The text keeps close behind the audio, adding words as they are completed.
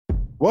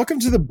Welcome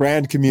to the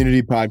Brand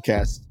Community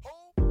Podcast.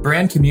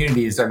 Brand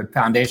communities are the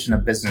foundation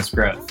of business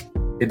growth.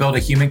 They build a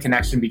human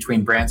connection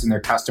between brands and their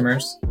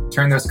customers,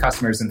 turn those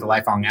customers into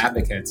lifelong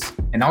advocates,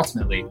 and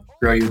ultimately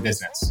grow your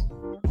business.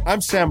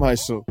 I'm Sam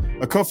Heisel,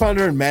 a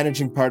co-founder and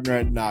managing partner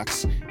at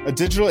Knox, a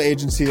digital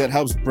agency that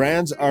helps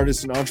brands,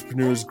 artists, and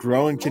entrepreneurs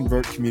grow and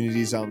convert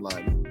communities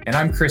online. And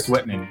I'm Chris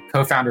Whitman,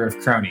 co-founder of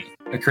Crony,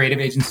 a creative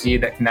agency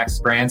that connects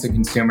brands and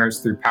consumers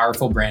through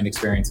powerful brand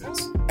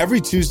experiences.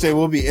 Every Tuesday,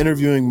 we'll be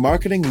interviewing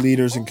marketing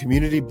leaders and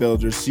community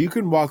builders so you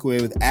can walk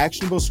away with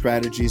actionable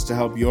strategies to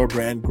help your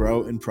brand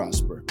grow and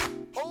prosper.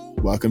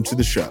 Welcome to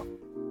the show.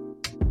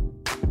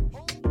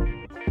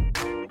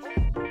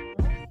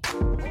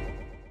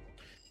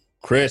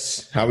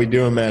 Chris, how we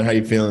doing, man? How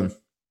you feeling?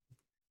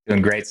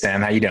 Doing great,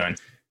 Sam. How you doing?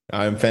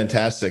 I'm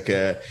fantastic.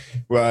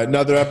 Well,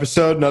 another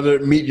episode, another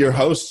Meet Your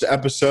Host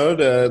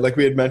episode. Like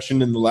we had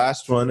mentioned in the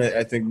last one,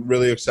 I think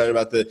really excited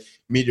about the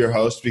Meet Your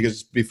Host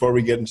because before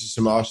we get into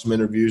some awesome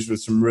interviews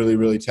with some really,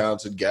 really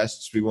talented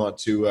guests, we want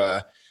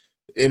to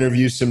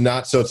interview some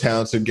not so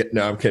talented.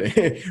 No, I'm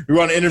kidding. We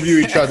want to interview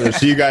each other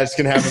so you guys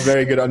can have a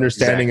very good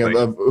understanding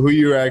of who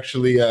you're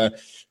actually,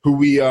 who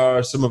we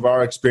are, some of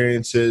our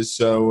experiences.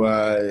 So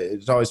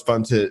it's always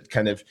fun to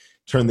kind of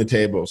turn the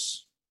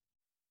tables.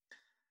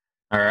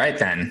 All right,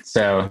 then.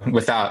 So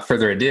without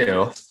further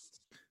ado,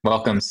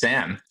 welcome,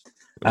 Sam.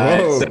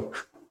 So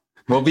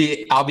I'll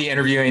be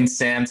interviewing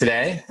Sam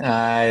today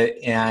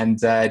and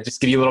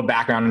just give you a little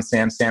background on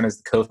Sam. Sam is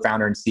the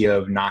co-founder and CEO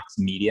of Knox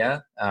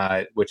Media,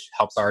 which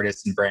helps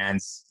artists and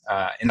brands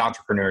and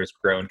entrepreneurs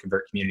grow and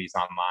convert communities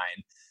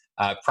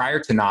online. Prior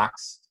to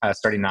Knox,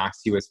 starting Knox,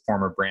 he was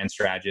former brand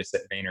strategist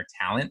at Vayner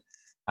Talent,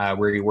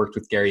 where he worked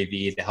with Gary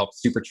Vee to help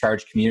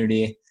supercharge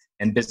community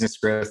and business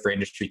growth for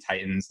industry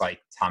titans like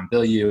Tom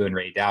Bilyeu and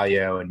Ray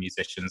Dalio and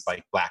musicians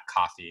like Black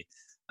Coffee.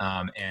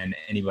 And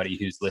anybody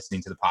who's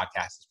listening to the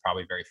podcast is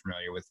probably very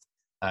familiar with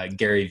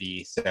Gary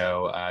Vee.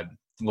 So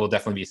will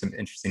definitely be some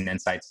interesting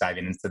insights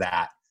diving into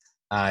that.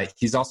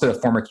 He's also a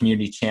former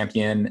community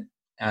champion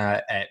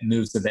at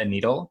Moves the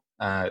Needle,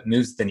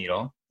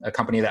 a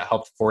company that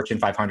helped Fortune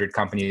 500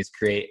 companies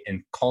create a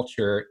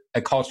culture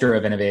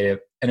of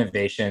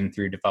innovation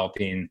through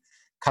developing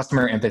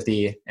customer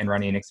empathy and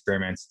running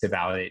experiments to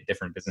validate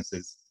different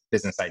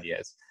business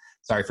ideas.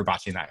 Sorry for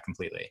botching that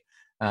completely.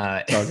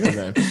 Oh, good,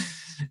 man.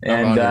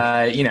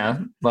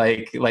 And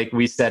like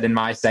we said in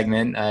my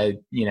segment,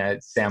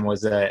 Sam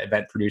was an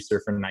event producer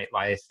for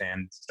Nightlife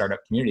and startup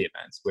community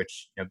events,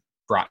 which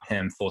brought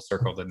him full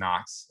circle to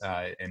Knox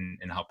in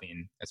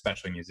helping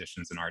especially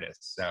musicians and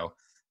artists. So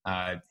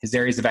his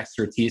areas of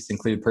expertise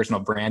include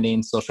personal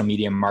branding, social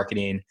media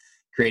marketing,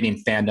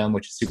 creating fandom,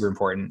 which is super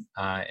important,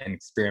 and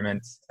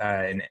experiment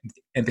and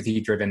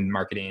empathy-driven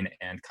marketing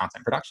and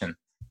content production.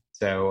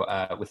 So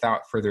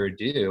without further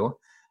ado,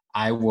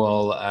 I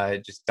will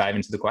just dive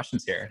into the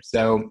questions here.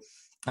 So,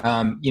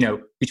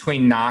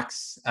 between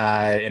Knox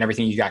and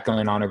everything you got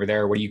going on over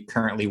there, what are you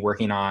currently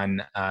working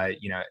on,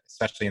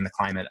 especially in the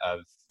climate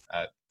of,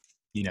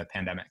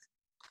 pandemic?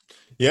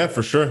 Yeah,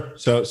 for sure.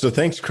 So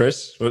thanks,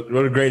 Chris.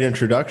 What a great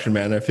introduction,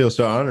 man. I feel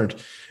so honored.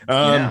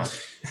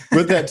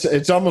 With that,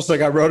 it's almost like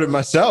I wrote it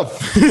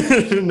myself.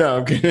 No,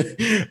 I'm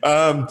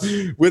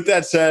kidding. With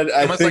that said,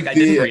 I think I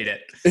didn't read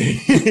it.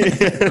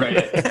 Right.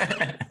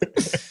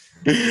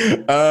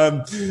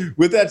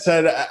 With that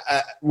said,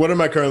 what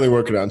am I currently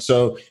working on?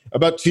 So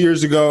about 2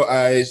 years ago,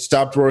 I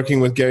stopped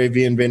working with Gary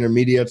Vee and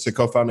VaynerMedia to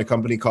co-found a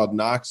company called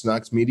Knox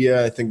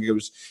Media. I think it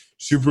was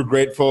super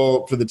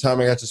grateful for the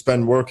time I got to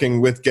spend working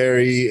with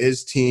Gary,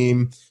 his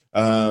team.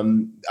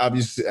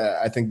 Obviously,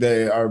 I think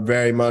they are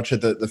very much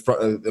at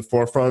the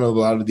forefront of a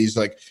lot of these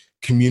like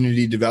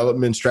community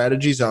development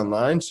strategies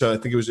online. So I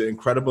think it was an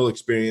incredible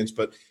experience,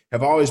 but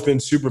have always been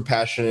super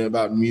passionate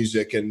about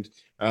music. And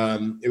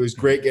it was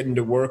great getting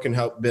to work and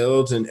help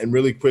build and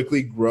really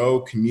quickly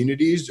grow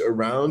communities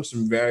around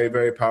some very,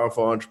 very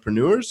powerful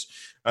entrepreneurs.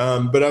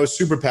 But I was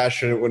super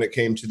passionate when it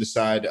came to the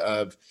side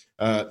of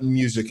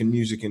music and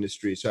music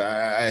industry. So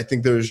I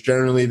think there's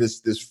generally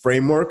this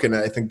framework, and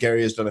I think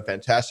Gary has done a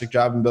fantastic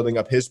job in building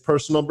up his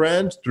personal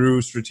brand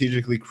through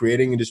strategically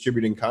creating and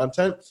distributing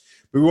content.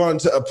 We wanted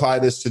to apply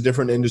this to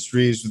different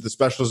industries with the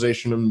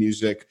specialization of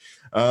music.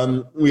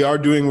 We are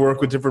doing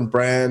work with different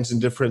brands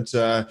and different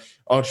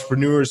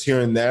entrepreneurs here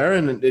and there,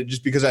 and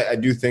just because I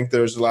do think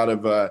there's a lot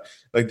of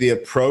like the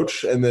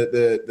approach and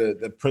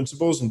the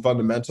principles and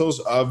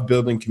fundamentals of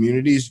building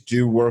communities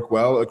do work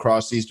well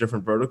across these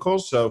different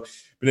verticals. So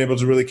been able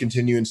to really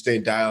continue and stay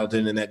dialed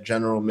in that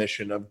general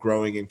mission of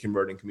growing and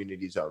converting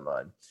communities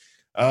online.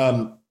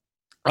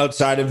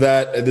 Outside of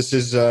that, this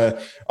is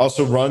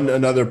also run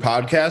another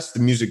podcast, the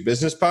Music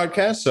Business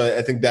Podcast. So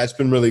I think that's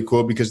been really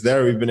cool because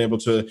there we've been able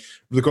to, over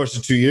the course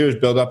of 2 years,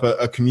 build up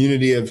a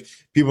community of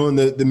people in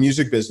the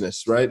music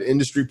business, right?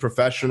 Industry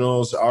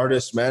professionals,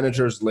 artists,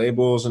 managers,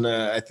 labels. And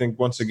I think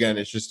once again,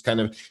 it's just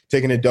kind of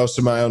taking a dose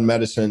of my own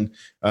medicine,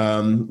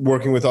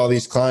 working with all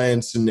these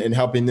clients and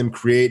helping them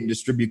create and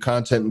distribute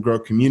content and grow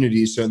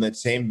communities. So in that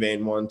same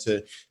vein, want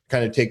to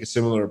kind of take a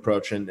similar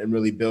approach and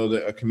really build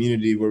a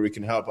community where we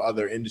can help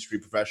other industry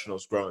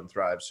professionals grow and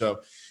thrive.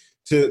 So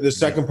to the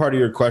second part of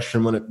your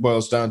question, when it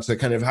boils down to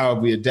kind of how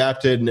have we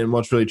adapted and then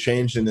what's really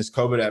changed in this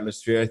COVID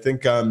atmosphere, I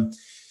think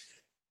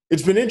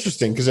it's been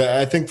interesting because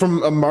I think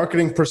from a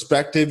marketing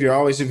perspective, you're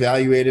always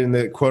evaluating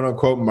the quote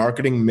unquote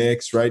marketing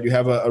mix, right? You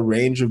have a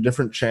range of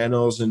different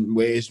channels and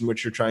ways in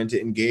which you're trying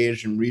to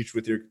engage and reach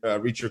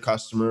your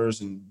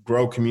customers and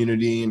grow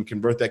community and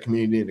convert that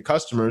community into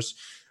customers.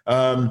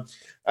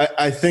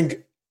 I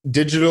think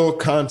digital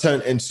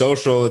content and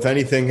social, if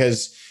anything,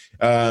 has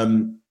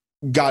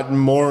gotten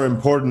more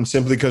important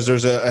simply because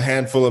there's a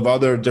handful of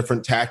other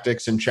different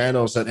tactics and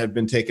channels that have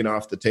been taken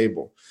off the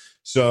table.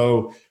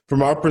 So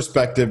from our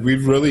perspective,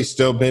 we've really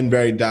still been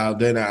very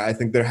dialed in. I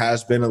think there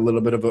has been a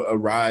little bit of a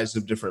rise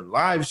of different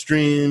live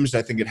streams.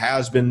 I think it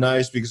has been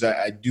nice because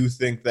I do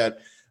think that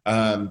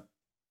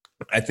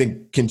I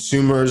think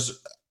consumers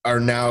are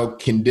now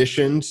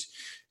conditioned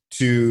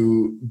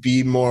to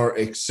be more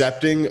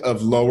accepting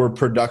of lower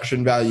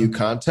production value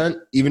content.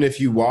 Even if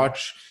you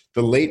watch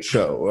The Late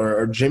Show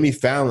or Jimmy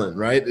Fallon,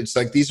 right? It's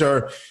like these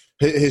are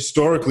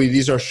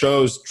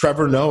shows,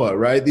 Trevor Noah,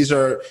 right? These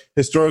are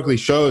historically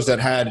shows that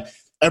had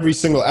every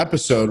single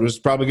episode was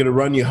probably going to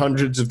run you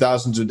hundreds of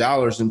thousands of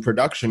dollars in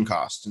production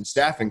costs and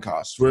staffing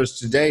costs. Whereas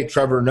today,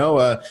 Trevor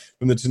Noah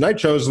from The Tonight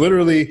Show is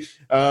literally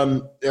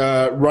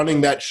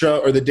running that show,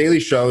 or The Daily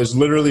Show is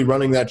literally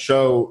running that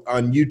show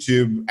on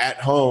YouTube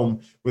at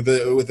home with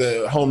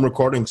a home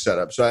recording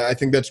setup. So I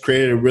think that's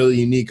created a really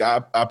unique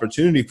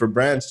opportunity for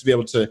brands to be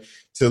able to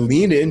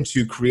lean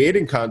into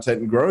creating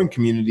content and growing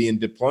community and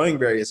deploying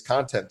various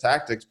content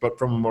tactics, but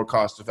from a more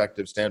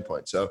cost-effective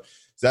standpoint. So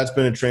that's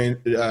been a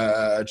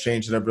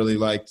change that I've really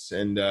liked.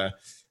 And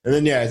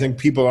then, I think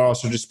people are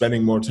also just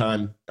spending more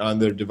time on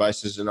their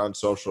devices and on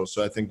social.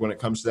 So I think when it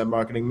comes to that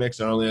marketing mix,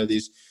 not only are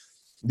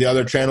the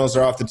other channels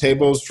are off the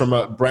tables from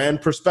a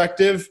brand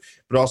perspective,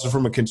 but also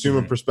from a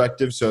consumer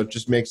perspective. So it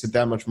just makes it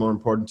that much more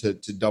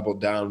important to double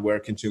down where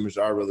consumers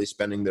are really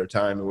spending their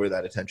time and where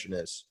that attention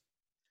is.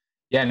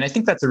 Yeah, and I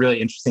think that's a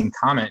really interesting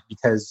comment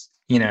because,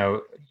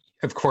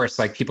 of course,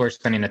 like people are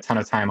spending a ton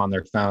of time on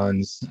their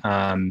phones,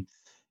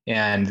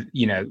 and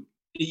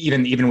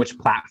even which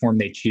platform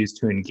they choose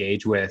to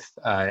engage with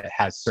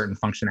has certain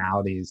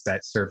functionalities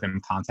that serve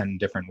them content in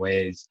different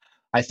ways.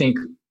 I think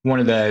one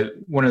of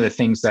the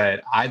things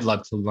that I'd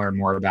love to learn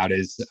more about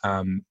is,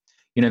 when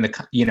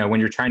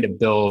you're trying to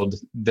build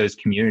those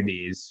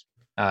communities,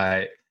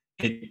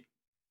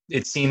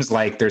 it seems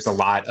like there's a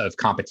lot of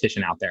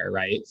competition out there,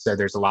 right? So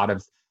there's a lot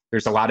of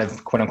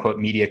quote unquote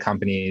media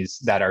companies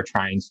that are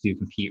trying to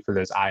compete for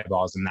those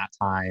eyeballs in that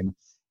time.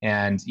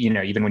 And,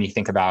 even when you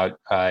think about,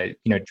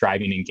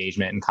 driving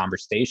engagement and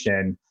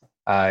conversation,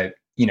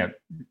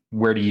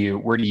 where do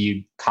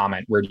you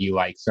comment? Where do you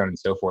like, so on and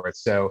so forth.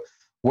 So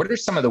what are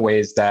some of the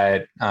ways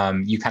that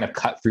you kind of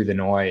cut through the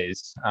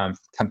noise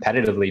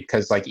competitively?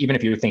 Because like, even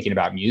if you're thinking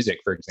about music,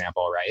 for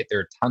example, right, there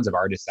are tons of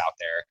artists out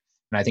there.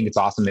 And I think it's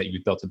awesome that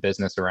you've built a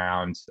business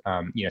around,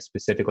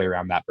 specifically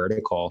around that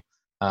vertical.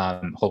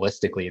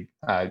 Holistically,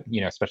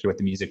 especially with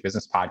the Music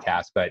Business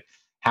Podcast. But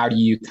how do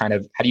you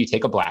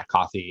take a Black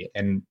Coffee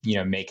and,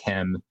 make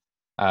him,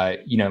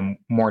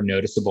 more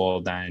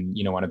noticeable than,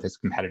 one of his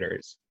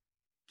competitors?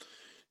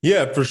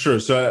 Yeah, for sure.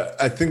 So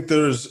I think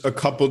there's a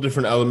couple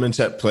different elements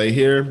at play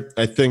here.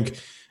 I think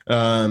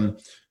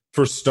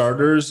for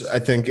starters, I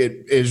think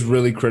it is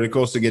really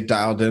critical to get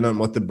dialed in on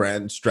what the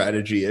brand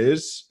strategy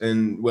is,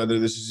 and whether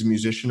this is a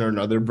musician or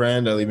another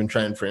brand. I'll even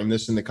try and frame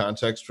this in the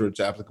context where it's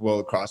applicable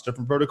across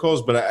different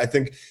protocols. But I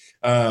think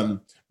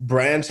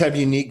brands have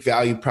unique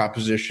value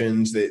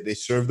propositions. They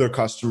serve their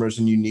customers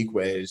in unique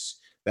ways.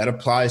 That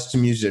applies to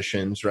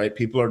musicians, right?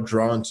 People are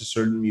drawn to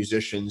certain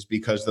musicians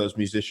because those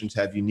musicians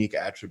have unique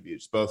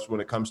attributes, both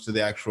when it comes to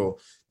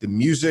the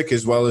music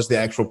as well as the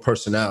actual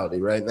personality,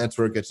 right? And that's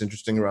where it gets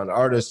interesting around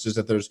artists, is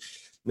that there's,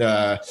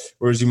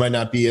 whereas you might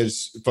not be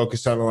as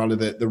focused on a lot of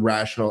the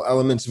rational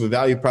elements of a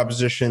value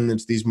proposition,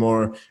 it's these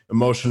more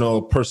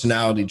emotional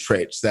personality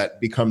traits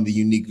that become the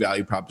unique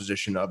value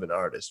proposition of an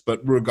artist. But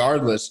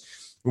regardless,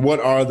 what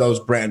are those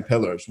brand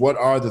pillars? What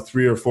are the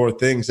 3 or 4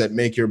 things that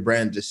make your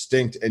brand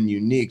distinct and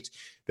unique,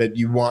 that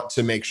you want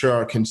to make sure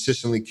are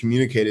consistently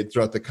communicated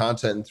throughout the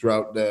content and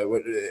throughout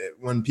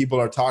when people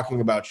are talking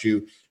about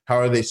you? How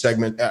are they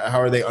how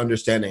are they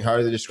understanding? How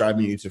are they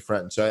describing you to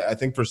friends? So I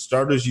think for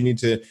starters, you need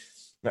to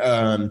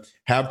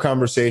have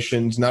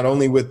conversations not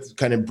only with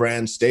kind of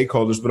brand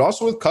stakeholders, but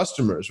also with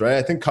customers, right?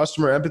 I think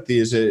customer empathy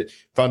is a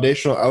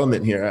foundational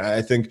element here.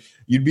 I think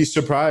you'd be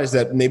surprised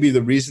that maybe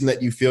the reason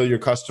that you feel your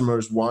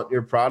customers want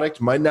your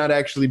product might not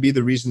actually be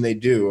the reason they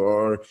do.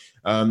 Or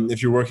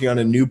if you're working on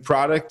a new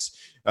product,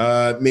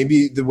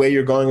 maybe the way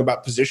you're going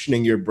about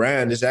positioning your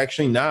brand is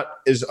actually not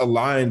as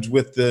aligned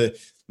with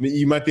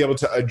you might be able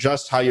to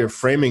adjust how you're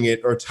framing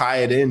it or tie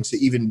it into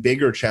even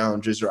bigger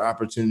challenges or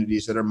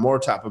opportunities that are more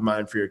top of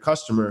mind for your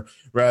customer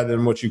rather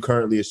than what you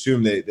currently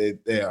assume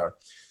they are.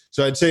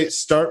 So I'd say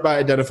start by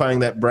identifying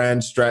that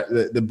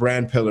the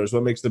brand pillars,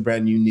 what makes the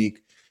brand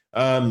unique.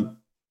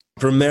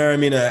 From there,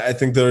 I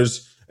think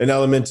there's an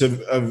element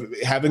of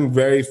having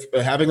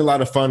a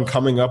lot of fun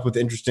coming up with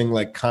interesting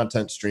like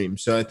content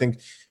streams. So I think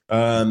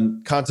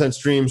content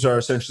streams are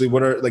essentially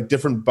what are like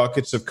different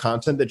buckets of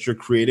content that you're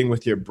creating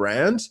with your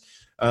brand.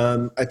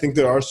 I think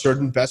there are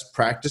certain best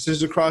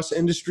practices across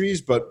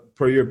industries, but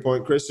per your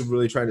point, Chris, of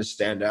really trying to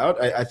stand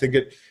out, I think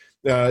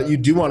you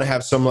do want to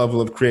have some level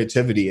of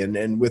creativity.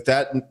 And with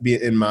that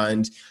in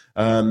mind,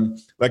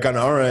 like on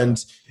our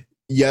end,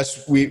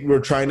 yes, we're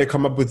trying to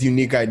come up with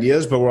unique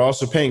ideas, but we're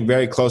also paying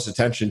very close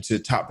attention to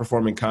top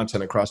performing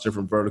content across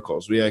different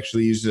verticals. We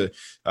actually use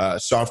a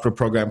software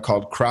program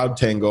called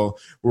CrowdTangle,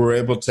 where we're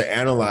able to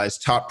analyze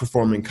top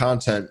performing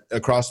content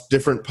across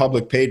different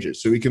public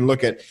pages. So we can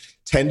look at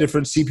 10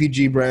 different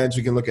CPG brands.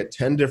 We can look at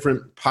 10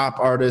 different pop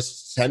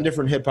artists, 10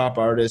 different hip hop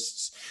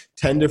artists,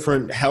 10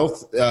 different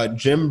health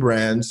gym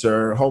brands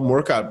or home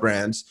workout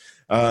brands.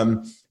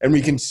 And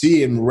we can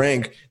see and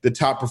rank the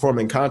top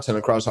performing content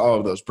across all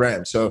of those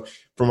brands. So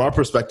from our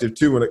perspective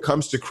too, when it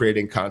comes to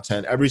creating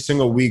content, every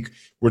single week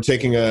we're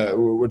taking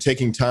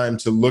time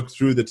to look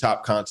through the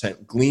top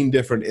content, glean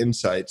different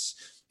insights,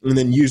 and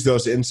then use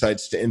those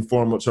insights to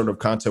inform what sort of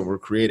content we're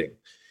creating.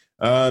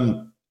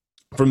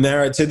 From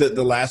there, I'd say that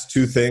the last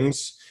two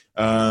things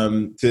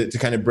to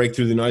kind of break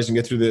through the noise and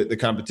get through the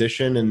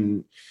competition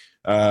and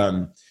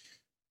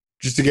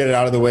just to get it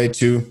out of the way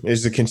too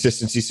is the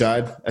consistency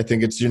side. I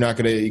think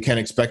you can't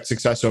expect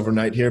success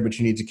overnight here, but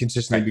you need to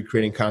consistently be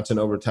creating content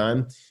over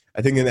time.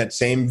 I think in that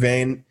same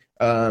vein,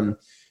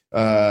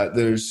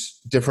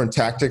 there's different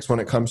tactics when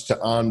it comes to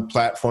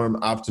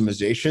on-platform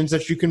optimizations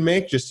that you can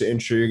make just to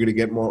ensure you're going to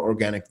get more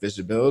organic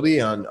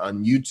visibility on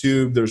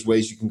YouTube. There's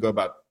ways you can go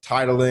about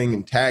titling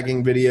and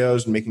tagging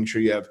videos and making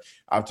sure you have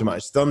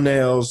optimized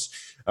thumbnails.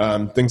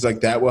 Things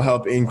like that will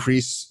help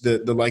increase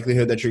the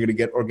likelihood that you're going to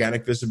get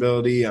organic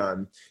visibility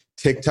on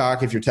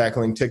TikTok, if you're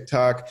tackling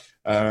TikTok,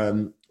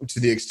 to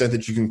the extent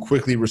that you can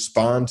quickly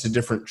respond to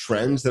different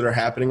trends that are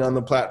happening on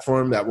the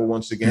platform. That will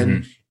once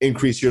again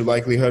increase your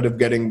likelihood of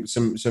getting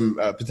some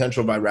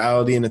potential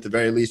virality and at the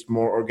very least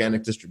more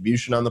organic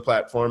distribution on the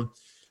platform.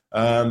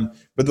 But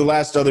the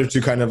last other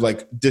two kind of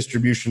like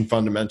distribution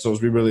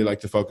fundamentals we really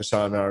like to focus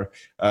on are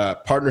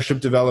partnership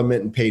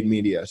development and paid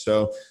media.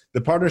 So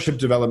the partnership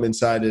development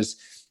side is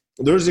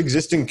there's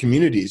existing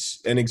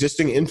communities and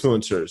existing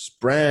influencers,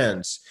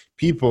 brands,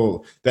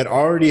 people that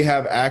already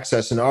have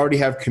access and already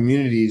have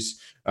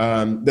communities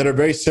that are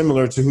very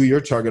similar to who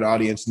your target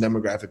audience and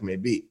demographic may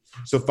be.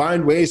 So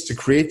find ways to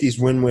create these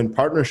win-win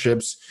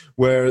partnerships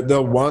where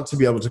they'll want to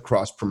be able to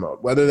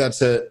cross-promote, whether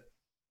that's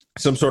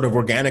some sort of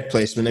organic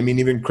placement. I mean,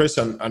 even Chris,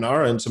 on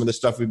our end, some of the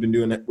stuff we've been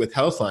doing with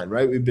Healthline,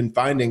 right? We've been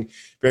finding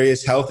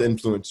various health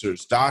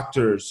influencers,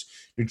 doctors,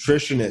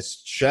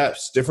 nutritionists,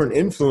 chefs, different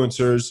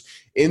influencers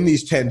in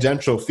these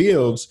tangential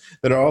fields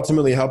that are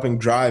ultimately helping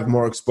drive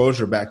more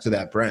exposure back to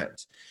that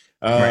brand.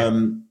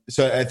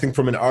 So I think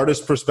from an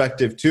artist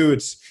perspective too,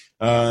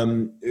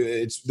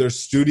 there's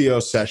studio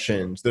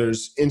sessions,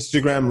 there's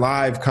Instagram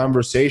live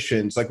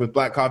conversations. Like with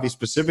Black Coffee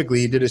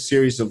specifically, he did a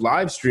series of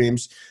live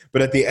streams,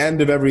 but at the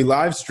end of every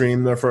live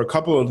stream, or for a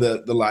couple of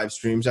the live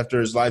streams, after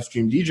his live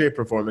stream DJ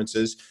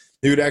performances,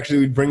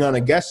 we'd bring on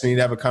a guest and he'd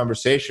have a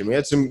conversation. We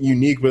had some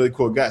unique, really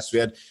cool guests. We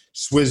had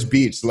Swizz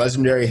Beatz,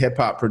 legendary hip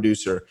hop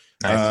producer.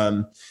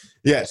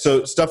 Nice.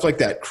 So stuff like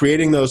that.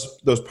 Creating those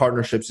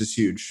partnerships is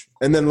huge.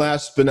 And then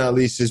last but not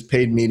least is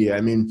paid media.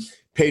 I mean,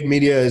 paid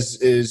media is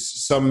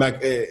to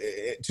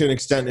an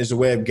extent is a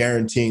way of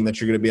guaranteeing that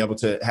you're going to be able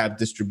to have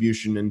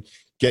distribution and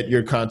get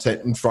your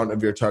content in front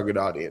of your target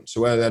audience.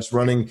 So whether that's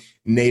running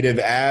native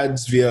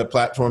ads via a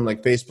platform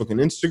like Facebook and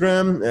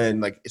Instagram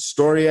and like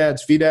story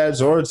ads, feed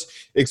ads, or it's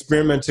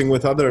experimenting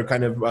with other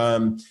kind of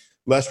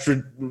less.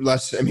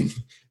 I mean,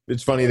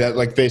 it's funny that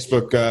like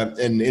Facebook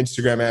and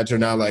Instagram ads are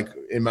now like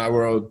in my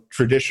world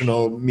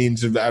traditional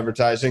means of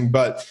advertising,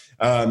 but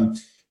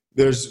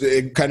there's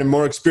kind of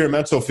more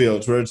experimental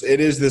fields where it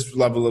is this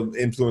level of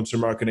influencer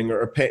marketing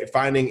or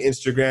finding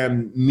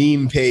Instagram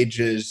meme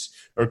pages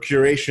or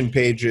curation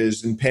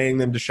pages and paying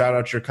them to shout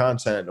out your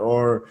content,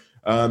 or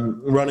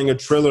running a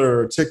Triller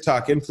or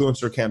TikTok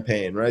influencer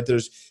campaign, right?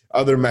 There's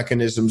other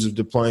mechanisms of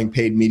deploying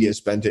paid media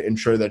spend to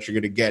ensure that you're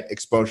going to get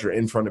exposure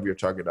in front of your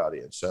target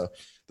audience. So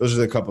those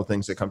are the couple of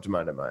things that come to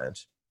mind at my end.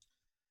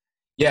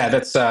 Yeah,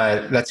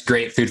 that's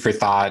great food for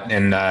thought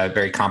and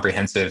very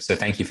comprehensive. So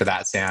thank you for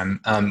that, Sam.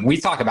 We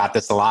talk about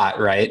this a lot,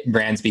 right?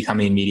 Brands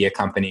becoming media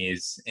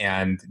companies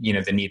and,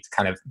 the need to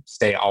kind of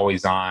stay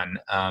always on.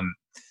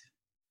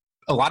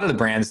 A lot of the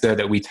brands, though,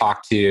 that we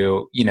talk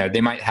to,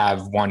 they might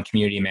have one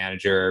community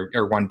manager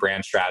or one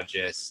brand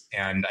strategist.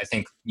 And I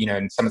think,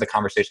 in some of the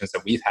conversations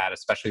that we've had,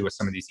 especially with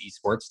some of these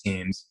esports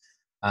teams,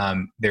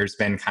 there's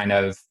been kind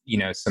of,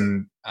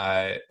 some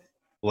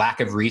lack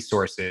of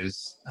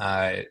resources,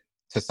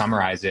 to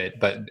summarize it,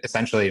 but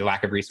essentially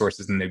lack of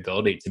resources and the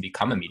ability to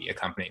become a media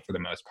company for the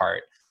most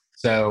part.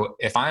 So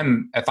if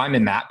I'm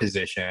in that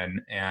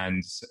position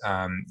and,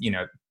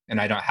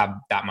 and I don't have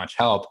that much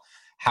help,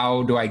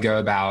 how do I go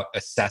about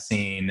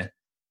assessing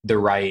the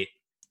right,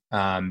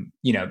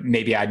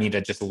 maybe I need to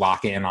just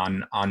lock in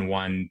on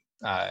one,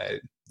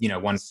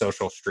 one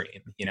social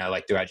stream?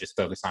 Like, do I just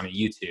focus on a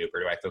YouTube,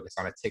 or do I focus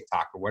on a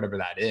TikTok, or whatever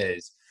that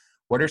is?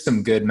 What are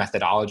some good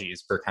methodologies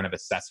for kind of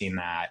assessing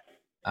that,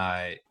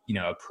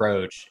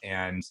 approach,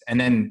 and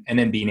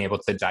then being able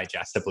to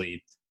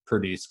digestively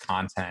produce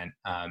content,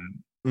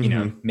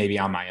 maybe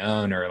on my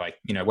own, or like,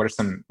 what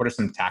are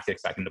some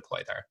tactics I can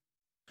deploy there?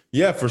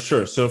 Yeah, for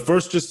sure. So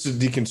first, just to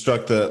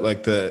deconstruct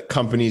the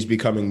companies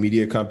becoming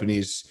media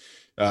companies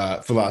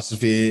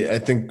philosophy. I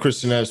think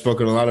Chris and I have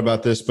spoken a lot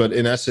about this, but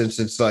in essence,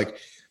 it's like,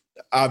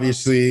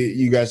 obviously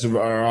you guys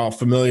are all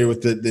familiar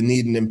with the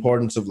need and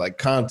importance of like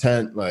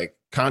content, like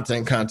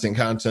content,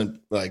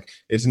 like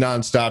it's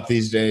nonstop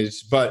these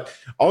days. But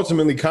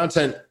ultimately,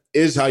 content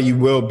is how you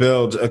will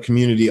build a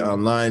community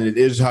online. It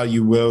is how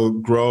you will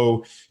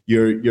grow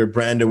your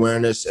brand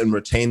awareness and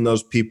retain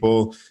those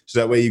people. So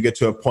that way you get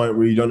to a point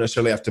where you don't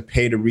necessarily have to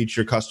pay to reach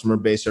your customer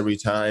base every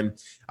time.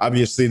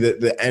 Obviously,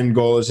 the end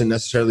goal isn't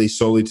necessarily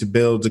solely to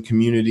build a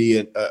community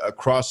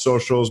across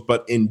socials,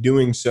 but in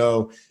doing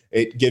so,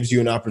 it gives you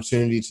an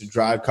opportunity to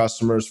drive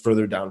customers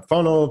further down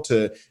funnel,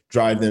 to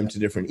drive them to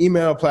different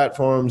email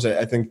platforms.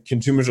 I think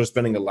consumers are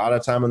spending a lot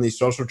of time on these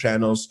social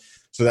channels.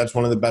 So that's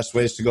one of the best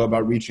ways to go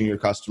about reaching your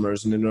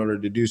customers. And in order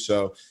to do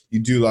so, you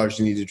do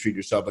largely need to treat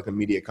yourself like a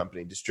media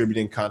company,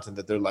 distributing content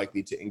that they're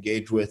likely to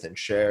engage with and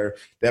share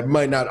that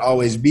might not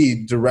always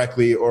be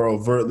directly or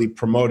overtly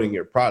promoting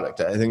your product.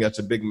 I think that's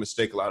a big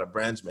mistake a lot of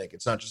brands make.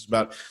 It's not just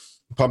about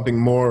pumping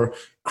more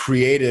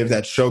creative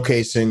that's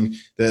showcasing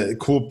the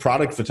cool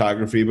product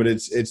photography, but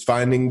it's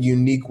finding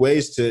unique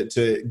ways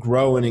to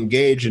grow and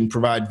engage and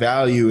provide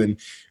value and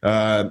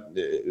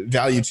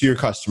value to your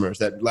customers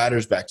that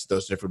ladders back to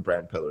those different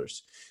brand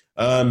pillars.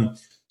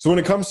 So when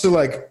it comes to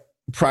like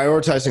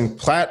prioritizing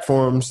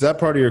platforms, that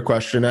part of your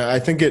question, I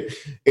think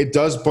it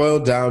does boil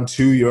down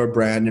to your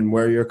brand and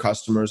where your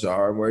customers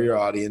are and where your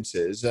audience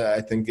is. I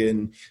think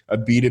in a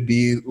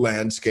B2B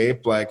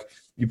landscape, like,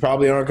 you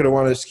probably aren't going to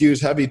want to skew as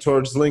heavy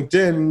towards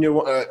LinkedIn.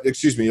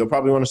 You'll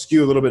probably want to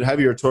skew a little bit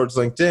heavier towards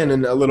LinkedIn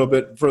and a little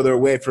bit further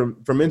away from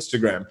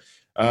Instagram.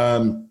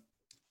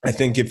 I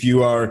think if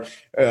you are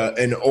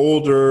an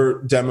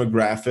older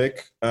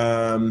demographic,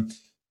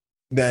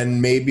 then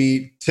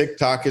maybe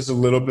TikTok is a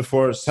little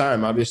before its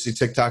time. Obviously,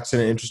 TikTok's in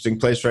an interesting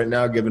place right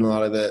now, given a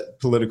lot of the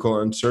political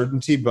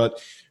uncertainty.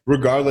 But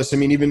regardless, I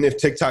mean, even if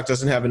TikTok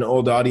doesn't have an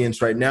old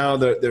audience right now,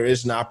 there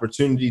is an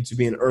opportunity to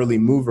be an early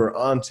mover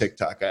on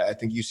TikTok. I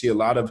think you see a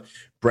lot of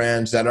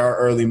brands that are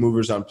early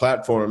movers on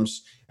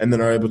platforms and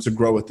then are able to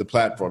grow with the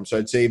platform. So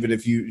I'd say even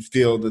if you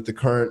feel that the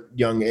current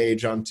young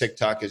age on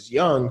TikTok is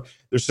young,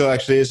 there still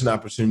actually is an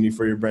opportunity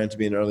for your brand to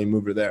be an early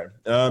mover there.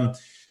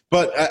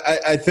 But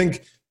I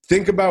think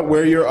about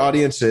where your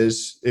audience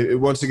is.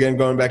 Once again,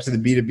 going back to the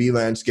B2B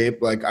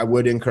landscape, like I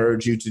would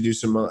encourage you to do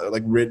some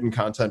like written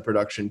content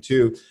production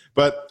too.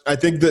 But I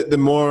think that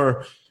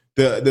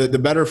the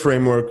better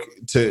framework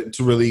to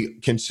really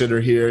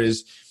consider here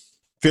is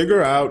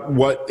figure out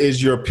what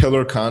is your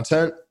pillar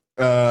content.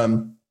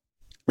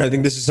 I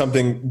think this is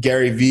something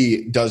Gary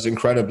Vee does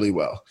incredibly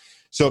well.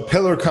 So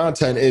pillar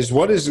content is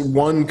what is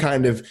one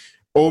kind of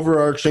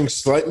overarching,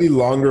 slightly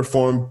longer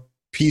form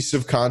piece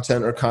of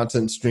content or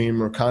content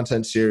stream or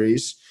content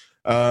series.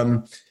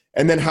 And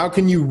then how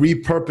can you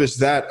repurpose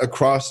that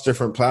across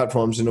different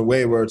platforms in a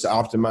way where it's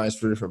optimized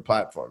for different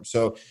platforms?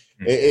 So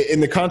in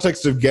the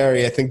context of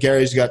Gary, I think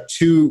Gary's got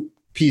two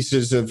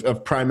pieces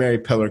of primary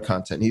pillar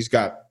content. He's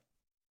got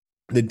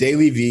the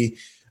Daily V,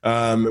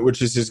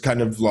 which is his kind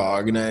of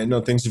vlog. And I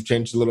know things have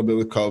changed a little bit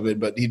with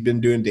COVID, but he'd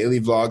been doing daily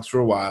vlogs for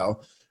a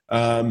while.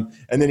 And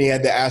then he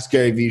had the Ask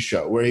Gary Vee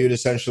show, where he would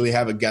essentially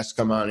have a guest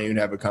come on and he would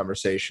have a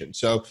conversation.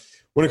 So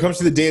when it comes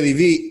to the Daily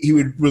V, he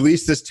would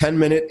release this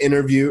 10-minute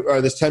interview or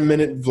this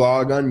 10-minute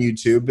vlog on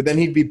YouTube, but then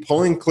he'd be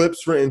pulling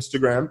clips for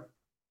Instagram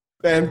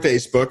and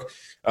Facebook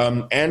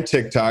and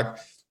TikTok.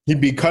 He'd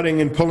be cutting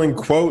and pulling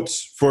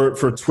quotes for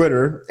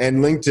Twitter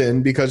and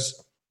LinkedIn,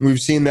 because we've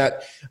seen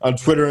that on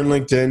Twitter and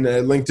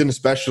LinkedIn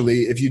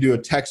especially, if you do a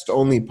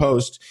text-only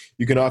post,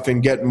 you can often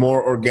get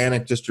more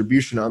organic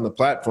distribution on the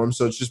platform.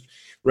 So it's just,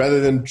 rather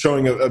than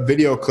showing a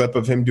video clip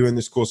of him doing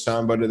this cool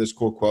soundbite or this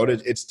cool quote,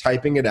 it's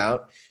typing it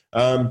out.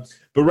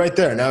 But right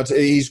there, now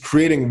he's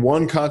creating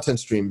one content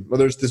stream,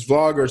 whether it's this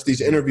vlog or it's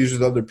these interviews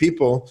with other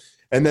people.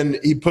 And then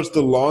he puts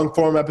the long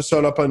form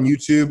episode up on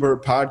YouTube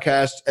or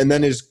podcast, and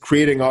then is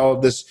creating all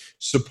of this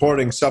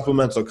supporting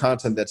supplemental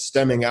content that's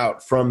stemming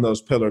out from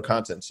those pillar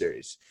content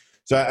series.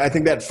 So I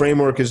think that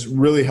framework is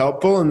really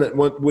helpful. And that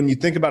when you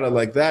think about it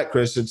like that,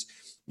 Chris,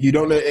 you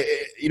don't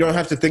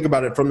have to think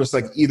about it from this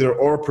like either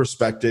or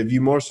perspective.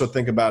 You more so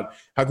think about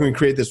how can we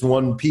create this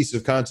one piece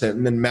of content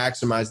and then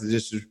maximize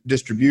the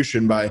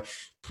distribution by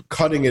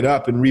cutting it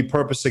up and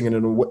repurposing it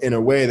in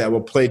a way that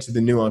will play to the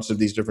nuance of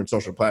these different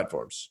social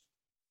platforms.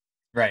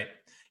 Right.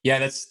 Yeah,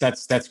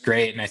 that's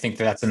great. And I think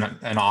that's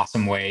an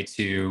awesome way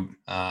to,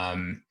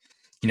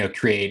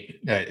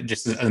 create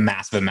just a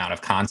massive amount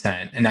of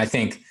content. And I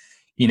think,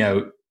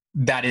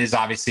 that is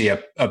obviously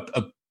if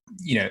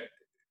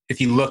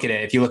you look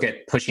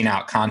at pushing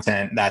out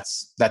content,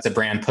 that's a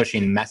brand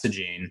pushing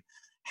messaging.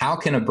 How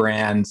can a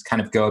brand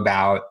kind of go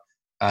about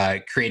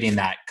creating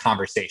that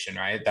conversation,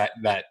 right?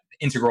 That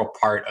integral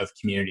part of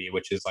community,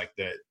 which is like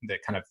the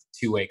kind of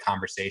two-way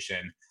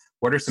conversation.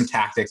 What are some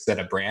tactics that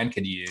a brand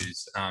could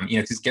use?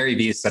 Because Gary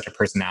Vee is such a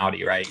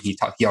personality, right? He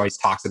always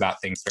talks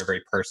about things that are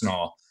very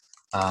personal,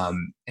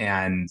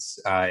 and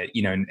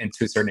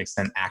to a certain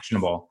extent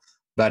actionable.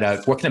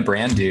 But what can a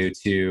brand do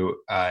to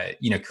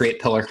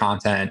create pillar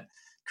content,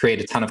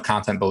 create a ton of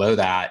content below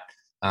that,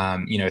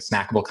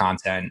 snackable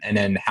content, and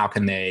then how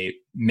can they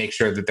make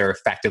sure that they're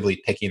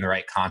effectively picking the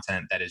right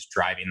content that is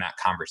driving that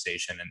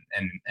conversation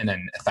and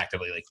then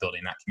effectively like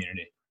building that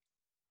community?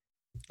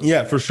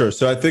 Yeah, for sure.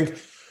 So I think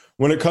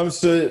when it comes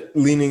to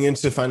leaning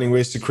into finding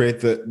ways to create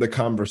the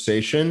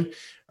conversation,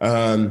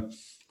 and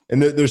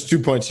there's 2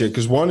 points here,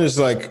 because one is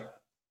like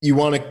you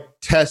want to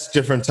test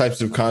different types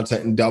of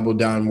content and double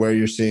down where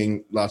you're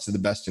seeing lots of the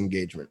best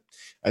engagement.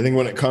 I think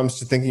when it comes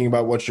to thinking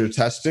about what you're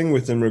testing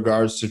within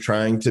regards to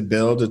trying to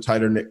build a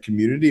tighter knit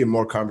community and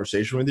more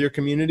conversation with your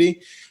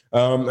community,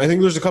 I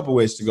think there's a couple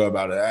ways to go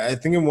about it. I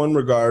think in one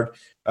regard,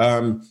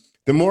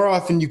 the more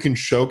often you can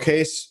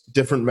showcase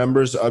different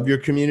members of your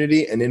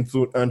community and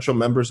influential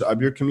members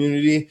of your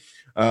community,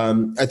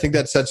 I think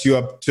that sets you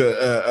up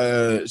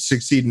to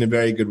succeed in a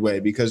very good way,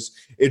 because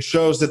it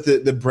shows that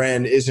the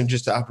brand isn't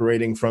just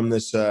operating from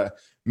this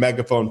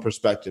megaphone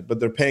perspective, but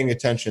they're paying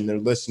attention, they're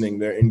listening,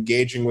 they're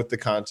engaging with the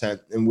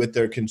content and with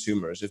their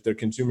consumers. If their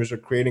consumers are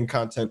creating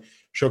content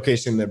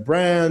showcasing their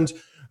brand,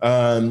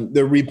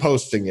 they're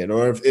reposting it.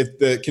 Or if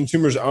the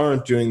consumers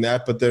aren't doing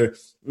that, but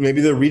maybe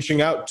they're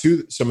reaching out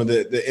to some of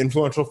the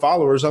influential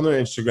followers on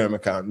their Instagram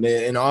account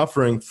and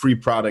offering free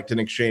product in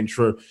exchange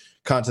for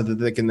content that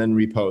they can then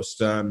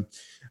repost.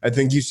 I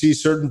think you see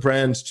certain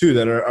brands too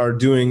that are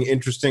doing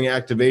interesting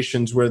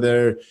activations where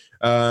they're,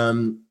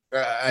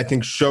 I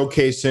think,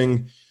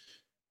 showcasing.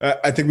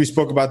 I think we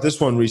spoke about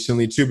this one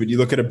recently too, but you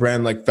look at a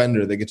brand like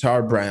Fender, the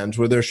guitar brand,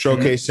 where they're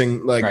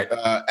showcasing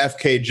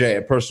FKJ,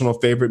 a personal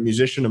favorite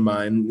musician of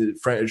mine,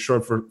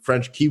 short for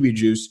French Kiwi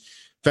Juice.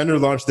 Fender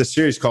launched this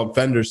series called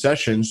Fender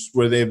Sessions,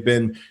 where they've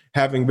been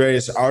having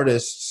various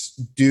artists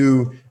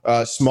do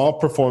small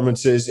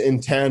performances in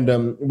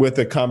tandem with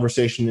a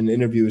conversation and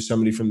interview with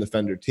somebody from the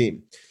Fender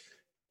team.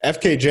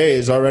 FKJ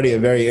is already a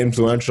very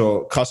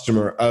influential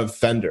customer of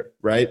Fender,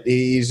 right?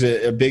 He's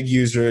a big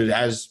user,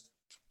 has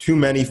too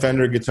many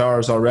Fender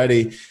guitars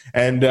already.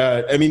 And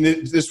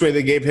this way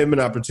they gave him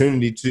an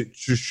opportunity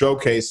to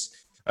showcase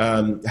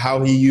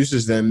how he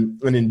uses them.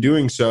 And in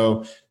doing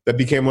so, that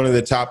became one of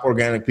the top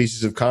organic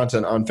pieces of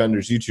content on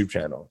Fender's YouTube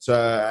channel.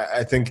 So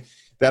I think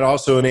that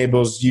also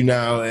enables you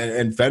now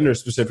and Fender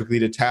specifically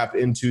to tap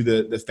into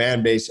the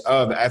fan base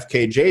of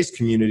FKJ's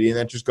community. And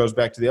that just goes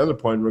back to the other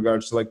point in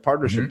regards to like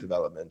partnership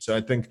development. So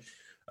I think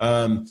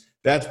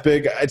that's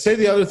big. I'd say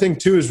the other thing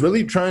too is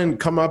really try and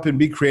come up and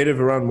be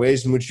creative around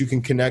ways in which you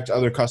can connect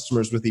other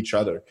customers with each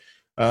other.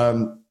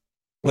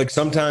 Like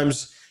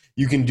sometimes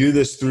you can do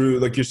this through,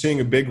 like you're seeing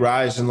a big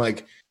rise in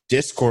like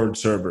Discord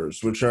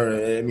servers, which are,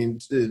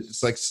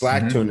 it's like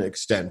Slack to an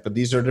extent, but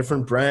these are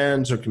different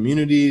brands or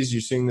communities.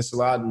 You're seeing this a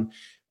lot in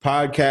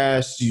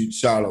podcasts. You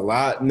saw it a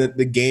lot in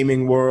the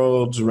gaming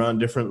worlds around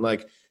different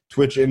like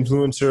Twitch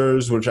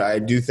influencers, which I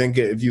do think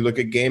if you look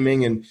at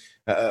gaming and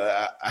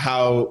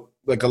how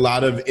like a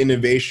lot of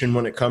innovation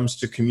when it comes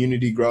to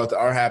community growth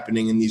are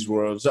happening in these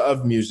worlds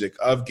of music,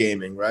 of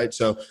gaming, right?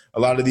 So a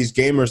lot of these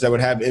gamers that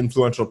would have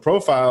influential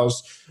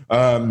profiles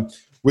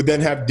would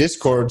then have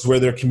Discords where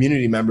their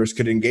community members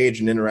could engage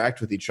and interact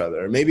with each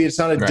other. Maybe it's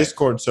not a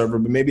Discord server,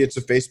 but maybe it's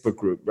a Facebook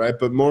group, right?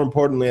 But more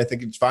importantly, I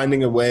think it's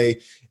finding a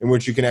way in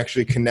which you can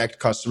actually connect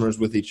customers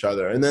with each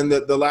other. And then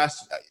the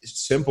last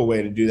simple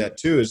way to do that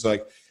too is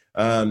like,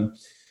 I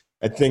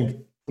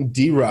think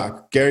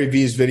D-Rock, Gary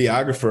Vee's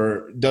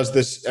videographer, does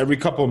this every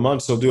couple of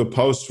months. He'll do a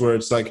post where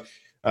it's like,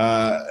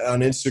 on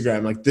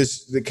Instagram, like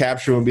this, the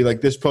caption will be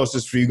like, this post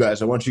is for you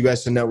guys. I want you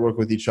guys to network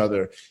with each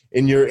other.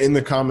 In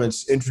the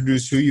comments,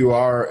 introduce who you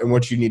are and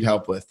what you need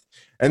help with.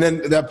 And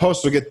then that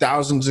post will get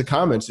thousands of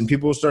comments and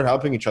people will start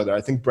helping each other.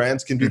 I think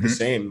brands can do the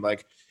same,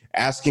 like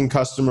asking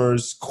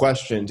customers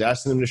questions,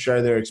 asking them to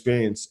share their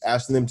experience,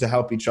 asking them to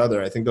help each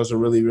other. I think those are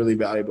really, really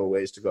valuable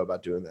ways to go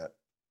about doing that.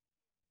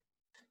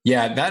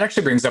 Yeah, that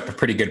actually brings up a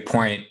pretty good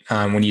point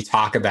when you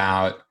talk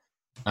about,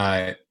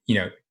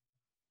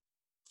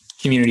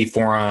 community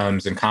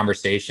forums and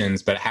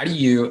conversations, but how do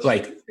you,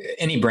 like,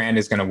 any brand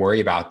is going to worry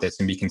about this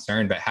and be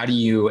concerned, but how do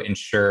you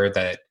ensure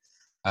that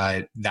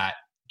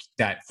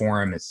that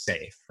forum is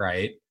safe,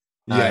 right?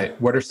 Yeah.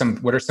 What are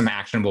some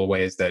actionable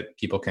ways that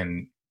people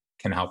can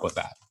help with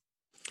that?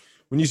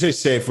 When you say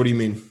safe, what do you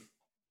mean?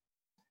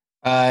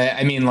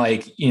 I mean,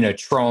 like,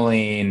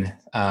 trolling,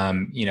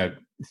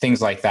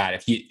 things like that.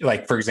 If you,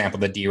 like, for example,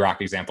 the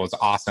D-Rock example is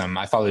awesome.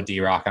 I follow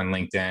D-Rock on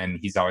LinkedIn.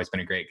 He's always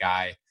been a great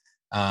guy.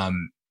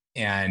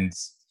 And,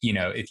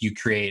 if you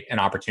create an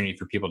opportunity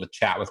for people to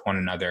chat with one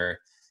another,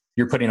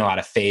 you're putting a lot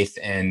of faith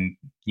in,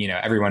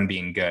 everyone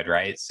being good,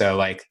 right? So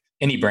like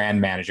any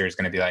brand manager is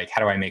going to be like,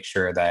 how do I make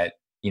sure that,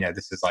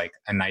 this is like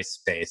a nice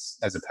space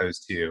as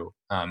opposed to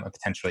a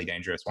potentially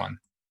dangerous one?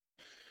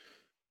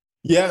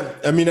 Yeah.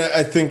 I mean,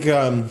 I think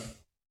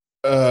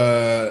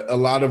A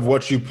lot of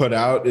what you put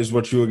out is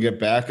what you will get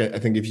back. I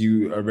think if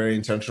you are very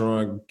intentional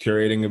on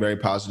curating a very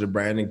positive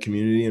brand and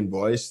community and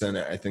voice, then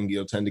I think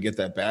you'll tend to get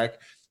that back.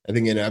 I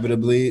think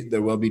inevitably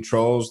there will be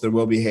trolls, there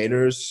will be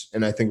haters.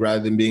 And I think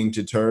rather than being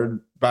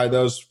deterred by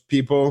those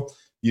people,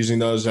 using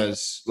those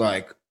as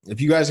like, if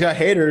you guys got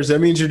haters,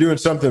 that means you're doing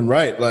something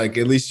right. Like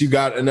at least you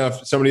got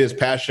enough, somebody that's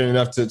passionate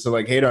enough to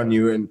like hate on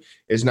you and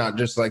is not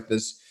just like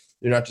this,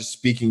 you're not just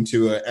speaking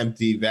to an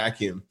empty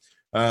vacuum.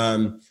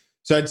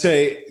 So I'd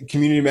say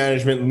community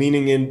management,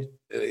 leaning in,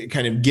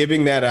 kind of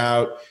giving that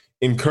out,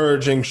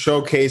 encouraging,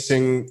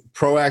 showcasing,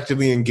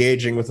 proactively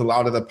engaging with a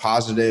lot of the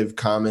positive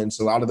comments,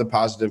 a lot of the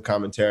positive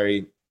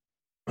commentary.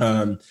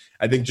 I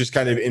think just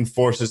kind of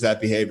enforces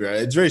that behavior.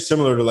 It's very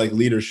similar to like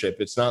leadership.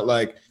 It's not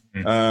like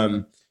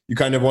you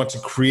kind of want to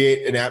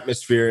create an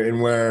atmosphere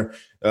in where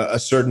a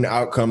certain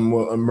outcome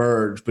will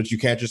emerge, but you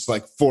can't just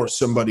like force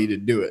somebody to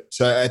do it.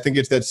 So I think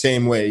it's that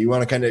same way. You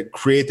want to kind of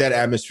create that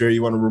atmosphere.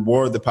 You want to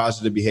reward the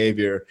positive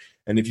behavior.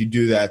 And if you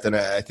do that, then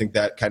I think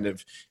that kind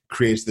of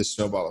creates this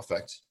snowball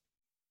effect.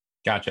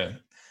 Gotcha.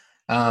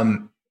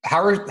 How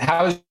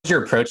has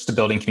your approach to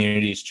building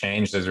communities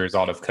changed as a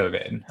result of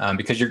COVID?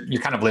 Because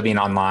you're kind of living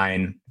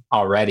online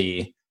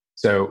already.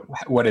 So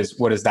what has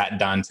that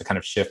done to kind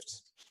of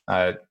shift,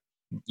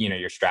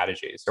 your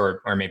strategies,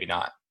 or maybe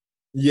not?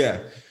 Yeah.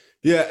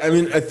 I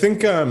mean, I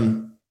think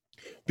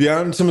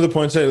beyond some of the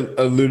points I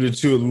alluded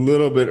to a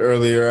little bit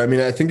earlier, I mean,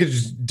 I think it's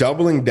just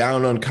doubling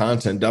down on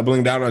content,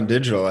 doubling down on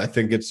digital. I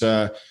think it's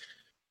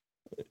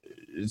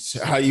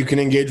how you can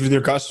engage with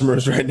your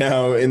customers right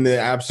now in the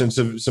absence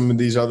of some of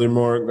these other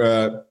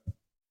more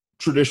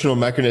traditional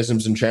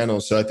mechanisms and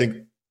channels. So I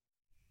think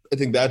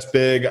that's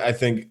big. I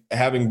think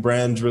having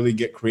brands really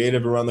get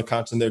creative around the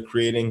content they're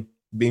creating,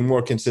 being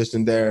more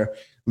consistent there,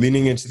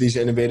 leaning into these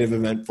innovative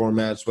event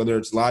formats, whether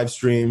it's live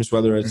streams,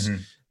 whether it's,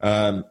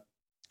 I've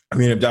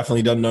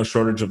definitely done no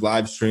shortage of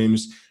live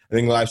streams. I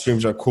think live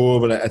streams are cool,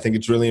 but I think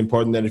it's really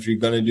important that if you're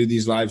going to do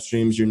these live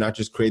streams, you're not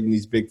just creating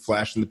these big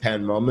flash in the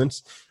pan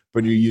moments,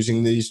 but you're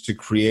using these to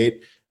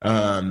create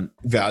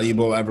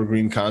valuable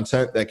evergreen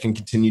content that can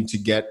continue to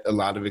get a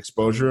lot of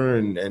exposure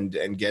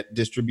and get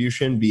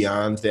distribution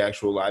beyond the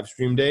actual live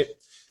stream date.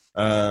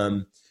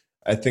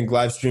 I think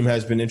live stream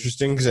has been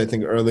interesting because I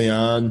think early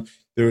on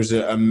there was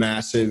a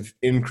massive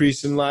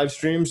increase in live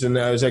streams. And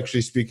I was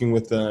actually speaking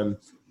with a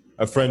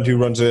friend who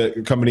runs a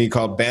company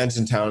called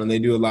Bandsintown, and they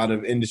do a lot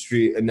of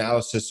industry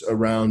analysis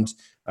around,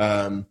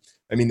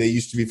 they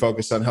used to be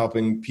focused on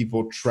helping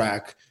people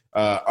track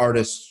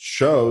artist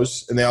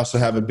shows, and they also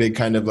have a big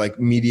kind of like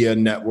media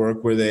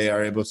network where they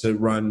are able to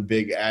run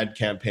big ad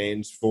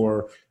campaigns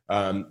for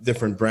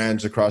different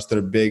brands across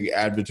their big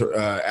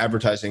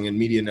advertising and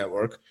media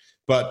network.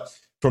 But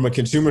from a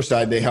consumer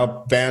side, they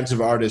help bands of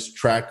artists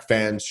track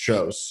fans'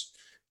 shows.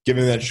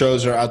 Given that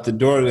shows are out the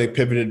door, they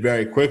pivoted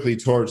very quickly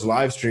towards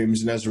live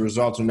streams, and as a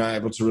result, are now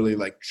able to really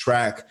like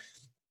track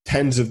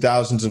tens of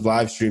thousands of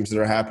live streams that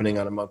are happening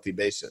on a monthly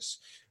basis.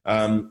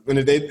 And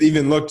they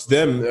even looked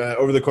them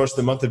over the course of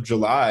the month of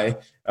July.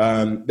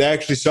 They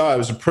actually saw it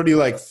was a pretty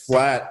like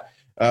flat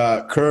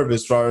curve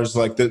as far as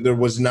like there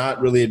was not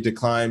really a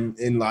decline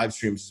in live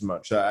streams as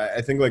much. I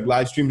think like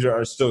live streams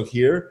are still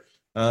here.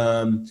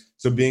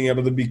 So being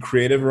able to be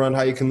creative around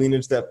how you can lean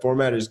into that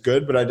format is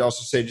good, but I'd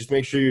also say just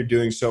make sure you're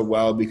doing so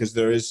well, because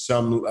there is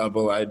some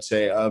level, I'd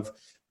say, of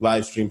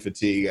live stream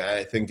fatigue.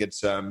 I think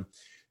it's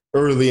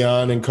early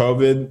on in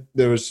COVID,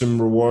 there was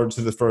some reward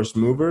to the first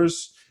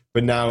movers,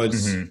 but now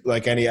it's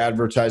like any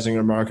advertising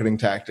or marketing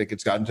tactic,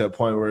 it's gotten to a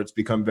point where it's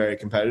become very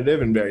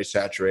competitive and very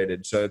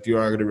saturated. So if you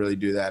are going to really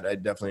do that,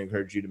 I'd definitely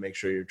encourage you to make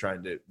sure you're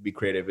trying to be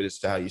creative as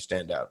to how you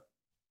stand out.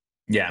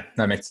 Yeah,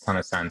 that makes a ton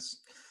of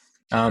sense.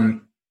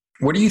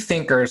 What do you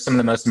think are some of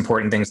the most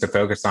important things to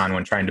focus on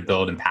when trying to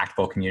build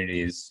impactful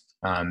communities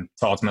to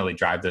ultimately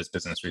drive those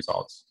business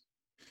results?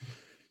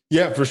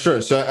 Yeah, for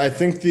sure. So I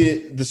think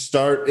the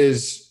start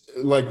is,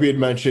 like we had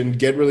mentioned,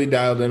 get really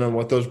dialed in on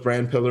what those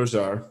brand pillars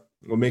are.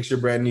 What makes your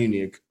brand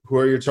unique? Who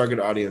are your target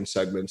audience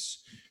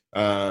segments?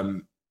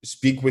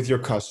 Speak with your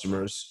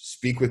customers,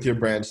 speak with your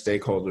brand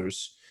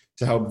stakeholders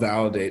to help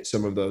validate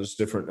some of those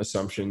different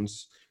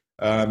assumptions.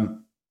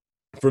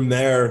 From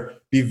there,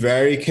 be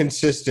very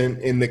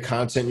consistent in the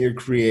content you're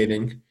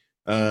creating.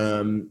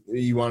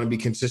 You want to be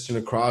consistent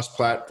across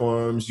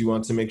platforms. You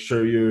want to make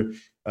sure you're,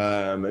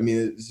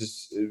 this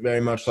is very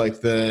much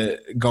like the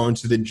going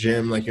to the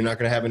gym. Like you're not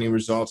going to have any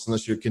results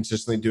unless you're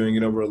consistently doing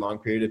it over a long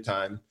period of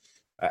time.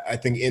 I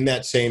think in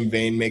that same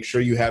vein, make sure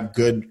you have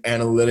good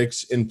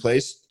analytics in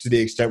place to the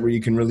extent where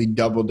you can really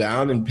double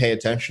down and pay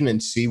attention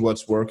and see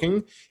what's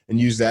working and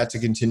use that to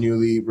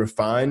continually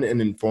refine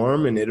and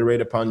inform and iterate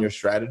upon your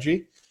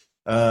strategy.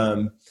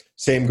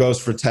 Same goes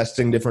for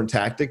testing different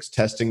tactics,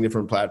 testing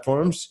different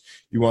platforms.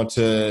 You want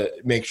to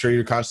make sure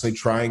you're constantly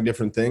trying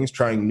different things,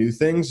 trying new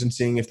things and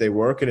seeing if they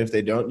work. And if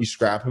they don't, you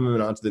scrap them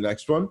and on to the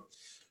next one.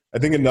 I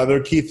think another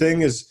key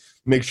thing is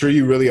make sure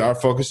you really are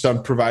focused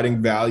on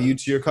providing value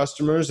to your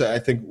customers. I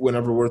think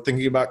whenever we're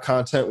thinking about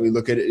content, we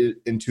look at it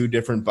in two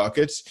different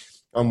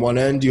buckets. On one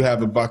end, you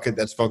have a bucket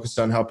that's focused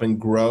on helping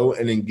grow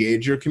and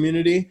engage your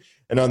community.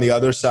 And on the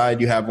other side,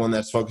 you have one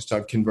that's focused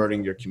on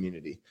converting your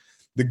community.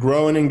 The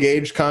grow and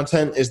engage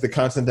content is the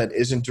content that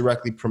isn't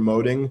directly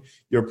promoting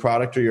your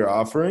product or your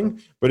offering,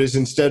 but is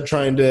instead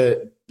trying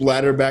to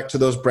ladder back to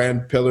those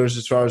brand pillars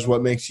as far as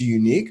what makes you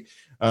unique.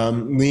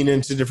 Lean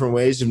into different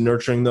ways of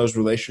nurturing those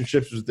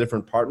relationships with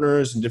different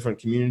partners and different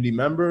community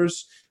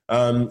members,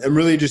 and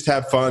really just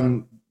have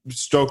fun,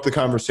 stoke the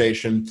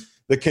conversation.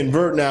 The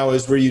convert now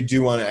is where you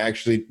do want to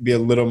actually be a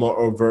little more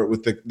overt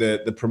with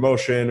the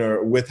promotion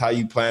or with how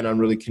you plan on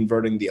really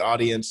converting the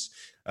audience.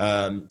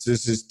 So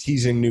this is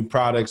teasing new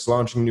products,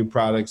 launching new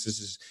products. This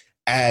is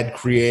ad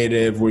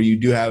creative where you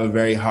do have a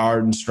very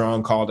hard and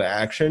strong call to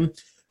action.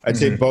 I'd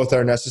say both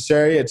are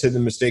necessary. I'd say the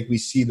mistake we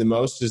see the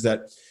most is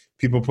that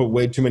people put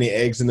way too many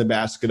eggs in the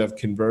basket of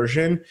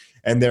conversion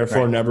and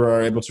therefore never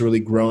are able to really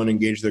grow and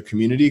engage their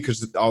community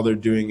because all they're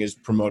doing is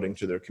promoting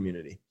to their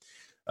community.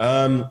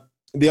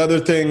 The other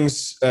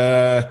things,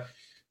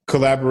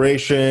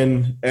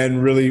 collaboration,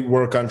 and really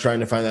work on trying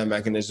to find that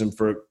mechanism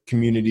for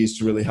communities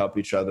to really help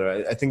each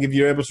other. I think if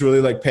you're able to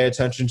really pay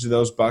attention to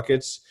those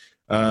buckets,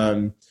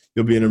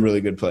 you'll be in a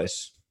really good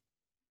place.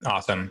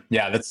 Awesome.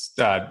 Yeah, that's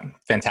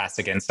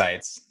fantastic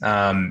insights.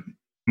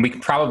 We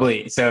can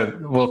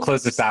we'll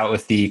close this out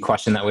with the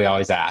question that we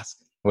always ask,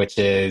 which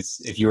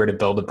is if you were to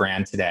build a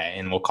brand today,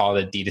 and we'll call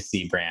it a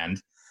D2C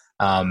brand,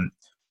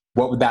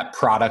 what would that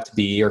product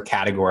be or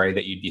category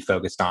that you'd be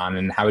focused on,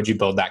 and how would you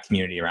build that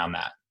community around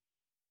that?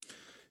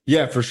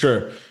 Yeah, for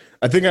sure.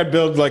 I think I'd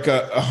build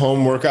a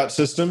home workout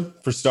system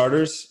for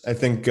starters. I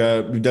think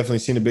we've definitely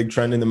seen a big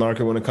trend in the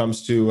market when it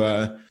comes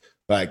to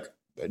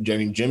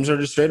gyms are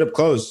just straight up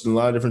closed in a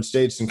lot of different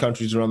states and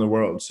countries around the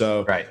world.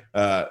 So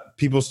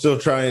people still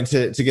trying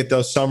to get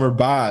those summer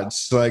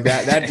bods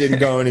that didn't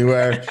go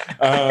anywhere.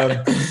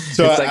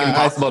 So it's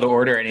impossible to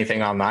order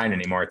anything online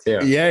anymore too.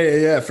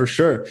 Yeah, for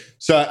sure.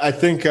 So I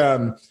think,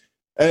 and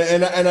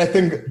I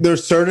think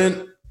there's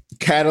certain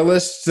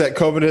catalysts that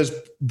COVID has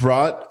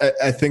brought.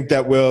 I think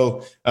that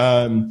will,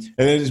 and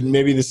then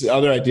maybe this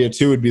other idea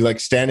too would be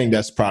standing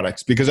desk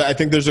products, because I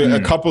think there's a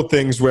couple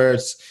things where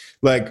it's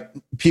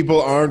people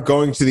aren't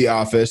going to the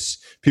office.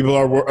 People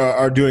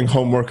are doing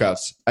home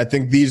workouts. I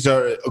think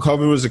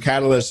COVID was a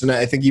catalyst. And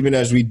I think even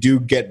as we do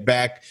get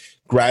back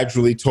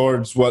gradually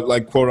towards what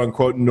quote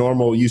unquote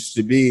normal used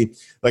to be,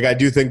 I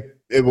do think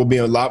it will be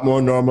a lot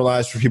more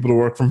normalized for people to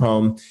work from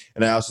home.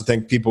 And I also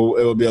think it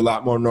will be a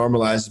lot more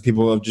normalized if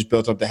people have just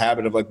built up the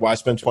habit of why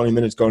spend 20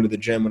 minutes going to the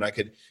gym when I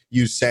could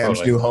use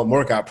Sam's new home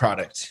workout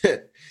product.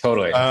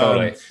 Totally.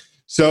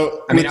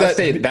 So I would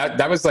say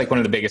that was one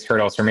of the biggest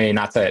hurdles for me,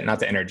 not to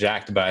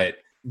interject, but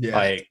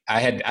I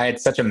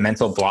had such a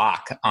mental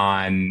block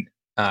on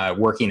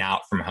working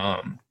out from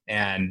home.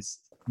 And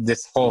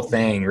this whole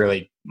thing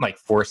really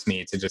forced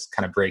me to just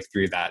kind of break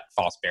through that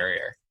false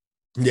barrier.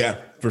 Yeah,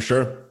 for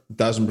sure.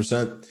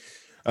 1,000%.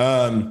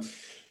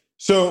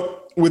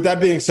 So with that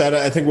being said,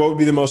 I think what would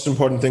be the most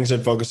important things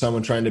I'd focus on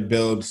when trying to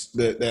build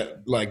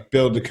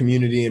build the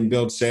community and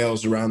build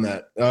sales around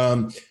that.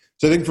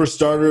 So I think for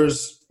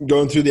starters,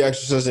 going through the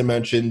exercise I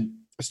mentioned,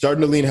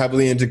 starting to lean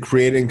heavily into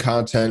creating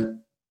content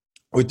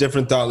with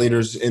different thought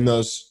leaders in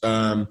those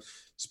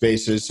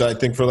spaces. So I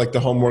think for the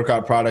home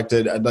workout product,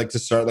 I'd like to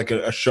start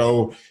a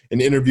show, an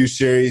interview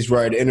series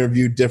where I'd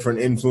interview different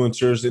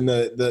influencers in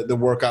the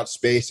workout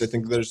space. I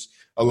think there's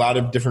a lot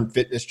of different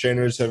fitness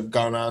trainers have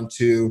gone on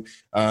to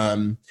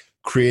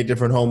create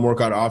different home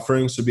workout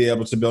offerings to be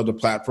able to build a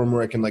platform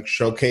where I can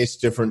showcase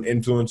different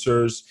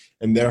influencers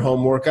and their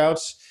home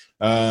workouts.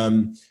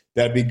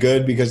 That'd be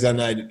good because then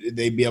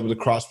they'd be able to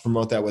cross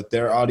promote that with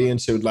their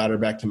audience. It would ladder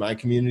back to my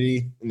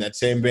community. In that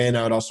same vein,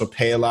 I would also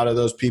pay a lot of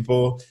those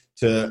people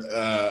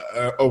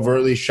to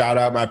overtly shout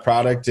out my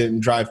product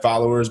and drive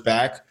followers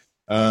back.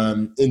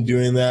 In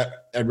doing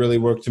that, I'd really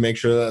work to make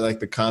sure that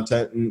the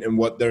content and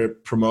what they're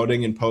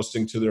promoting and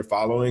posting to their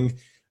following,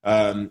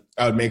 I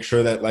would make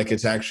sure that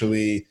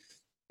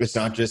it's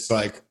not just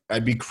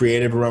I'd be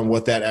creative around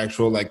what that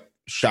actual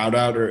shout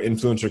out or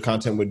influencer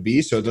content would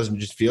be, so it doesn't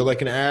just feel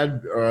like an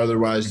ad, or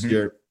otherwise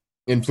your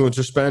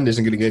influencer spend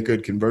isn't going to get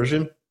good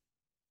conversion.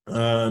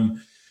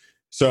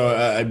 So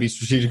I'd be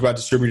strategic about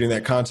distributing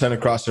that content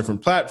across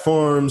different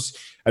platforms.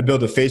 I'd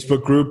build a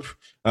Facebook group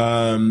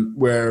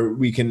where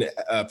we can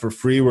for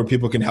free, where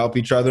people can help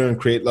each other and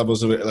create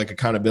levels of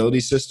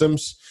accountability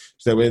systems,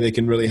 so that way they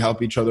can really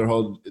help each other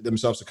hold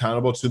themselves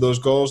accountable to those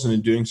goals. And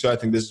in doing so, I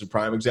think this is a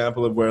prime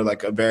example of where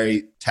a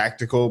very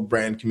tactical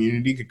brand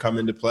community could come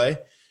into play.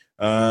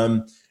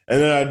 And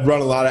then I'd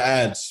run a lot of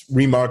ads,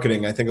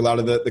 remarketing. I think a lot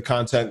of the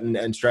content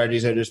and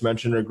strategies I just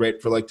mentioned are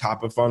great for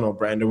top of funnel,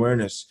 brand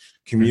awareness,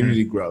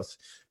 community growth.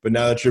 But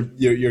now that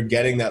you're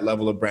getting that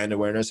level of brand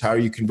awareness, how are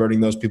you converting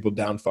those people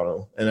down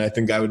funnel? And I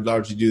think I would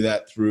largely do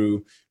that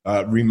through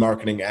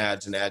remarketing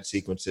ads and ad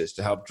sequences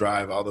to help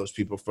drive all those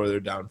people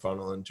further down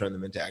funnel and turn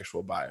them into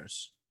actual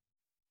buyers.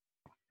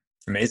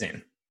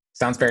 Amazing.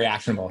 Sounds very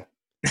actionable.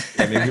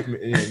 Yeah,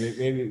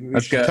 maybe we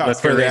let's should go. talk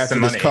Let's further raise after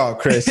some this money. call,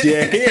 Chris.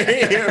 Yeah.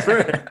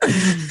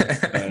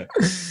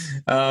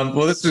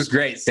 Well, this was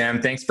great,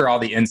 Sam. Thanks for all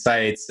the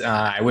insights.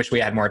 I wish we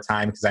had more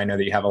time because I know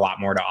that you have a lot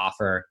more to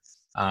offer.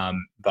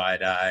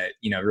 But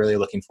really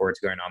looking forward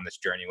to going on this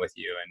journey with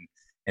you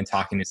and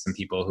talking to some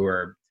people who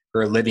are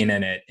living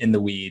in it, in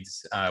the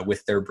weeds,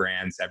 with their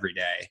brands every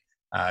day.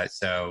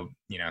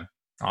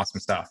 Awesome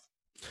stuff.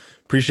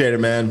 Appreciate it,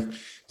 man.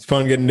 It's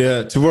fun getting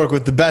to work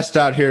with the best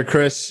out here,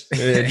 Chris.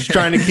 Just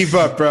trying to keep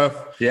up, bro.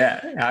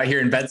 Yeah, out here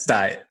in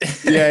Bed-Stuy.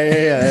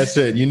 Yeah. That's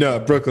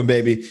it. Brooklyn,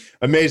 baby.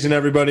 Amazing,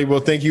 everybody. Well,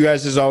 thank you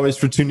guys as always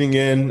for tuning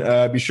in.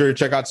 Be sure to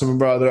check out some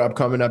of our other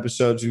upcoming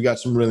episodes. We've got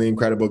some really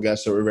incredible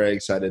guests that we're very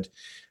excited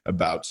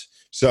about.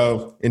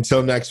 So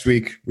until next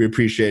week, we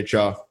appreciate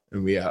y'all,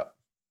 and we out.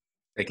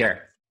 Take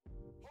care.